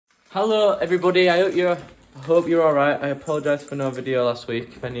Hello everybody, I hope you're alright. I apologise for no video last week,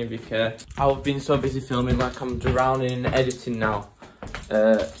 if any of you care. I've been so busy filming, like I'm drowning in editing now.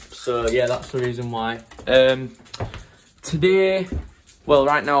 So yeah, that's the reason why. Today, well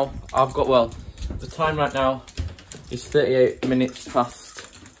right now, the time right now is 38 minutes past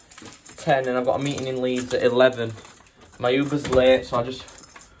 10 and I've got a meeting in Leeds at 11. My Uber's late, so I'm just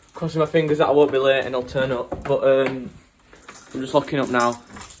crossing my fingers that I won't be late and I'll turn up. But I'm just locking up now.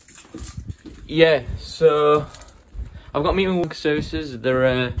 Yeah, so I've got a meeting with services.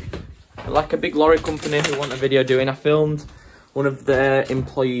 They're like a big lorry company who want a video doing. I filmed one of their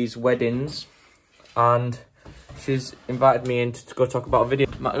employees' weddings and she's invited me in to go talk about a video.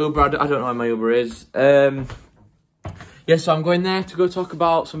 My Uber, I don't know where my Uber is. Yeah, so I'm going there to go talk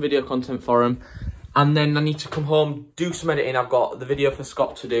about some video content for them. And then I need to come home, do some editing. I've got the video for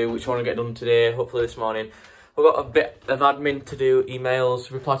Scott to do, which I want to get done today, hopefully this morning. I've got a bit of admin to do,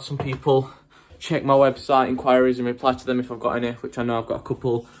 emails, reply to some people, check my website inquiries and reply to them if I've got any, which I know I've got a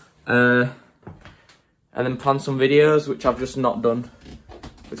couple. And then plan some videos, which I've just not done,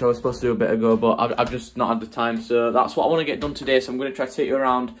 which I was supposed to do a bit ago, but I've just not had the time. So that's what I want to get done today. So I'm going to try to take you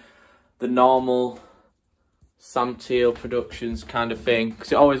around the normal Sam Teale Productions kind of thing,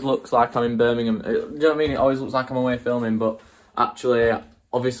 because it always looks like I'm in Birmingham. Do you know what I mean? It always looks like I'm away filming, but actually,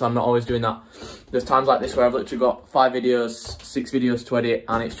 obviously I'm not always doing that. There's times like this where I've literally got 5 videos, 6 videos to edit,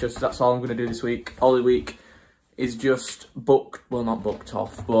 and it's just, that's all I'm going to do this week. All the week is just booked, well not booked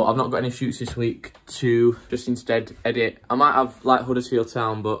off, but I've not got any shoots this week to just instead edit. I might have like Huddersfield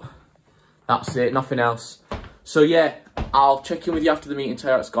Town, but that's it, nothing else. So yeah, I'll check in with you after the meeting, tell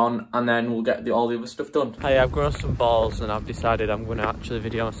you how it's gone, and then we'll get all the other stuff done. Hey, I've grown some balls and I've decided I'm going to actually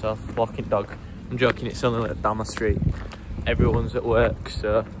video myself walking dog. I'm joking, it's only like down my street. Everyone's at work,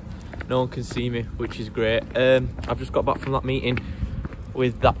 so no one can see me, which is great. I've just got back from that meeting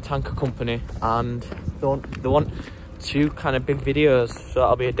with that tanker company, and they want 2 kind of big videos, so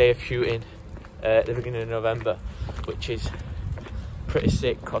that'll be a day of shooting at the beginning of November, which is pretty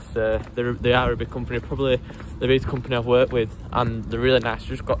sick because they are a big company, probably the biggest company I've worked with, and they're really nice.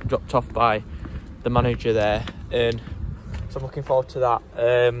 Just got dropped off by the manager there, and so I'm looking forward to that.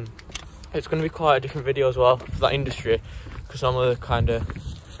 It's going to be quite a different video as well for that industry, because some of the kind of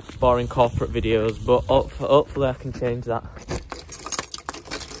boring corporate videos, but hopefully I can change that.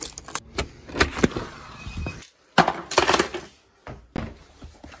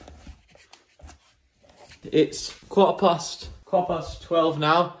 It's quarter past 12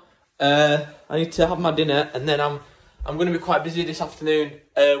 now. I need to have my dinner, and then I'm going to be quite busy this afternoon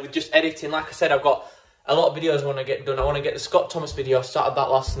with just editing. Like I said, I've got a lot of videos I want to get done. I want to get the Scott Thomas video. I started that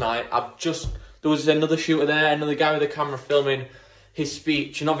last night. There was another shooter there, another guy with a camera filming his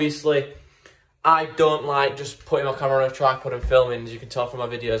speech, and obviously I don't like just putting my camera on a tripod and filming, as you can tell from my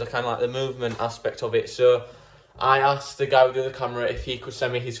videos. I kind of like the movement aspect of it, so I asked the guy with the other camera if he could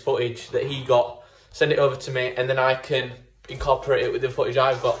send me his footage that he got, send it over to me, and then I can incorporate it with the footage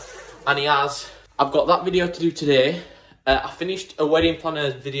I've got, and he has. I've got that video to do today. I finished a wedding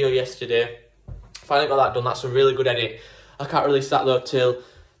planner video yesterday, finally got that done. That's a really good edit. I can't release that though till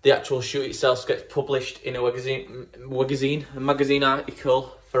the actual shoot itself gets published in a magazine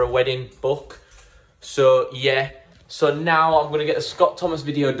article for a wedding book. So yeah, so now I'm going to get the Scott Thomas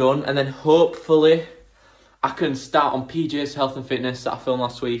video done, and then hopefully I can start on PJ's Health and Fitness that I filmed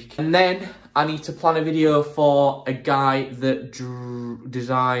last week. And then I need to plan a video for a guy that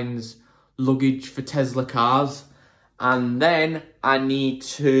designs luggage for Tesla cars. And then I need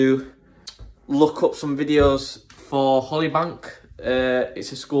to look up some videos for Hollybank.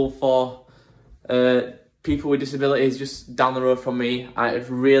 It's a school for people with disabilities just down the road from me. It's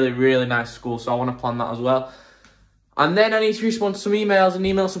a really, really nice school, so I want to plan that as well. And then I need to respond to some emails and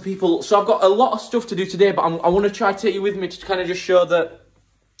email some people. So I've got a lot of stuff to do today, but I want to try to take you with me to kind of just show that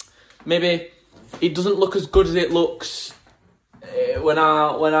maybe it doesn't look as good as it looks when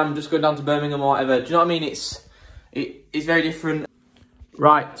I'm just going down to Birmingham or whatever. Do you know what I mean? It's very different.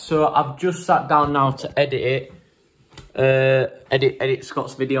 Right, so I've just sat down now to edit it. Edit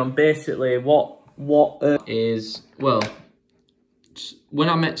Scott's video, and basically what is, well, when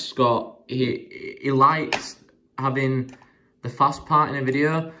I met Scott, he likes having the fast part in a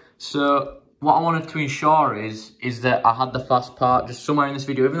video. So what I wanted to ensure is that I had the fast part just somewhere in this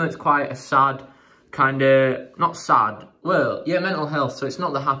video, even though it's quite a sad kind of, not sad, well, yeah, mental health, so it's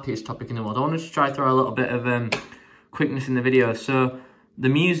not the happiest topic in the world. I wanted to try to throw a little bit of quickness in the video. So the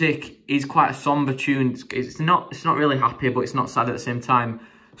music is quite a somber tune. It's not really happy, but it's not sad at the same time.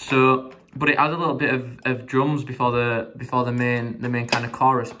 So, but it has a little bit of drums before the main kind of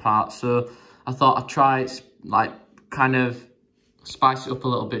chorus part. So I thought I'd try like kind of spice it up a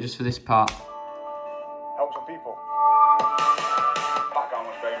little bit just for this part. Help some people. Background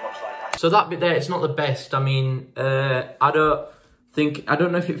was very much like that. So that bit there, it's not the best. I mean, I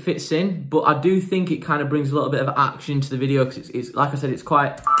don't know if it fits in, but I do think it kind of brings a little bit of action to the video because it's like I said, it's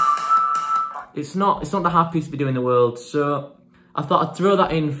not the happiest video in the world. So I thought I'd throw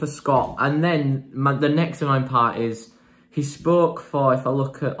that in for Scott. And then the next in line part is he spoke for, if I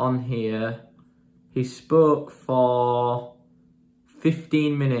look at on here, he spoke for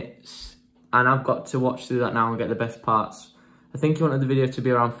 15 minutes and I've got to watch through that now and get the best parts. I think he wanted the video to be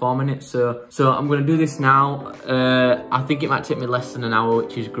around 4 minutes, so I'm going to do this now. I think it might take me less than an hour,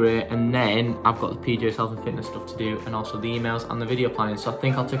 which is great, and then I've got the PJ's health and fitness stuff to do, and also the emails and the video planning, so I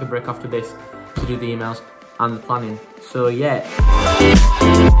think I'll take a break after this to do the emails and the planning. So yeah.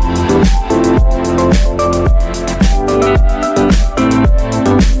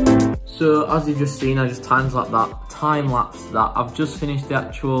 So as you've just seen, I just time-lapsed that. I've just finished the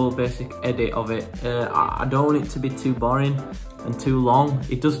actual basic edit of it. I don't want it to be too boring and too long.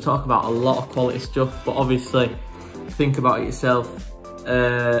 It does talk about a lot of quality stuff, but obviously think about it yourself.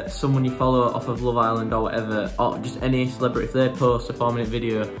 Someone you follow off of Love Island or whatever, or just any celebrity, if they post a 4-minute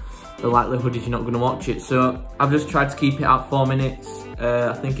video, the likelihood is you're not going to watch it. So I've just tried to keep it at 4 minutes.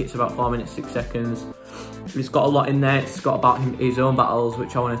 I think it's about 4 minutes 6 seconds. It's got a lot in there. It's got about his own battles,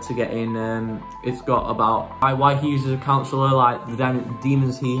 which I wanted to get in. It's got about why he uses a counsellor, like the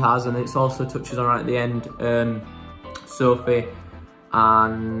demons he has, and it also touches on right at the end Sophie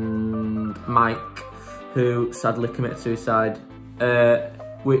and Mike, who sadly committed suicide.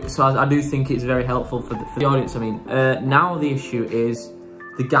 So I do think it's very helpful for the audience. I mean, now the issue is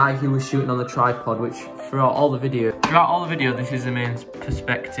the guy who was shooting on the tripod, which throughout all the video, this is the main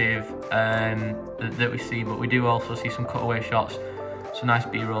perspective that we see, but we do also see some cutaway shots, some nice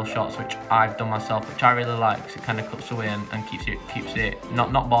B-roll shots, which I've done myself, which I really like because it kind of cuts away and keeps it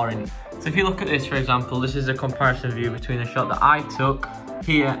not boring. So if you look at this, for example, this is a comparison view between a shot that I took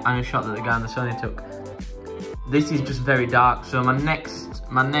here and a shot that the guy on the Sony took. This is just very dark, so my next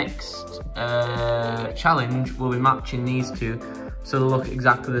challenge will be matching these two, so they look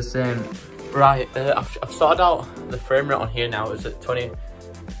exactly the same. Right, I've sorted out the frame rate on here now. It's at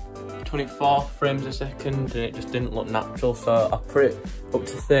 24 frames a second, and it just didn't look natural, so I put it up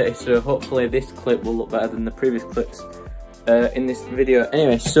to 30, so hopefully this clip will look better than the previous clips in this video.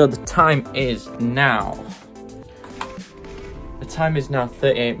 Anyway, so the time is now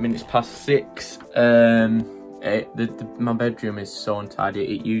 38 minutes past 6. My bedroom is so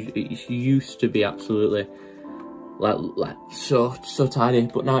untidy. It used to be absolutely like so tidy,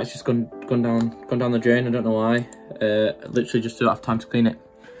 but now it's just gone down the drain. I don't know why. Literally just don't have time to clean it.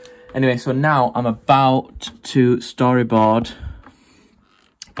 Anyway, so now I'm about to storyboard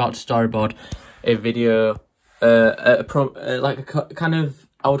a video, like a kind of,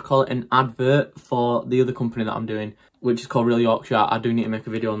 I would call it an advert for the other company that I'm doing, which is called Real Yorkshire. I do need to make a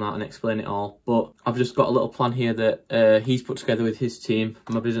video on that and explain it all, but I've just got a little plan here that he's put together with his team,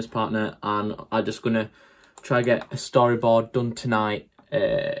 my business partner, and I'm just gonna try get a storyboard done tonight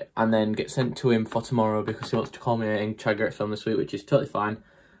and then get sent to him for tomorrow because he wants to call me and try to get it filmed this week, which is totally fine.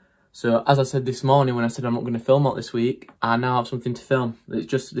 So as I said this morning when I said I'm not going to film out this week, I now have something to film. It's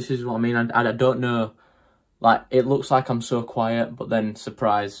just, this is what I mean. I don't know, like, it looks like I'm so quiet, but then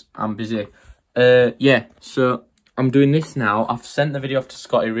surprise, I'm busy. Yeah, so I'm doing this now. I've sent the video off to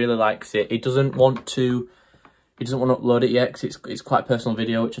Scott. He really likes it. He doesn't want to upload it yet because it's quite a personal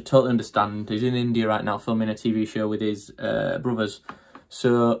video, which I totally understand. He's in India right now filming a TV show with his brothers.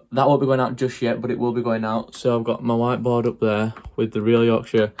 So that won't be going out just yet, but it will be going out. So I've got my whiteboard up there with the Real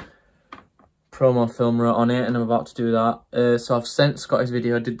Yorkshire promo film wrote on it, and I'm about to do that. So I've sent Scott his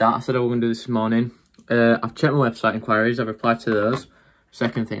video. I did that. I said I was going to do this morning. I've checked my website inquiries. I've replied to those.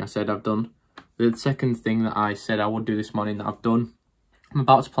 Second thing I said I've done. The second thing that I said I would do this morning that I've done. I'm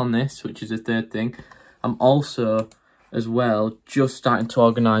about to plan this, which is the third thing. I'm also, as well, just starting to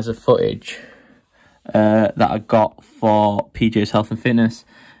organise the footage that I got for PJ's Health and Fitness,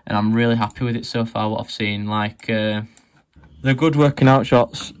 and I'm really happy with it so far, what I've seen. Like, they're good working out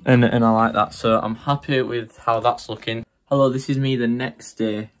shots, and I like that, so I'm happy with how that's looking. Hello, this is me the next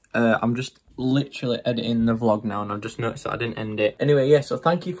day. I'm just literally editing the vlog now, and I've just noticed that I didn't end it. Anyway, yeah, so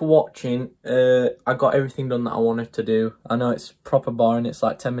thank you for watching. I got everything done that I wanted to do. I know it's proper boring, it's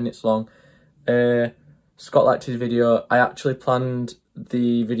like 10 minutes long. Scott liked his video. I actually planned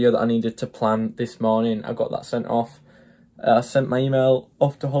the video that I needed to plan this morning. I got that sent off. I sent my email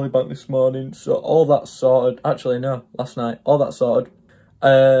off to Hollybank this morning, so all that's sorted. Actually, no, last night. All that's sorted.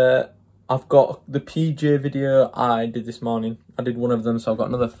 I've got the PJ video I did this morning. I did one of them, so I've got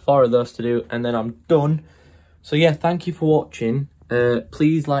another 4 of those to do, and then I'm done. So yeah, thank you for watching.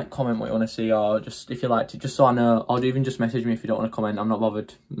 Please like, comment what you want to see, or just if you like to, just so I know, or even just message me if you don't want to comment. I'm not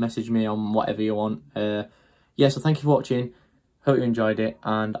bothered. Message me on whatever you want. Yeah, so thank you for watching. Hope you enjoyed it,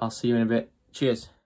 and I'll see you in a bit. Cheers.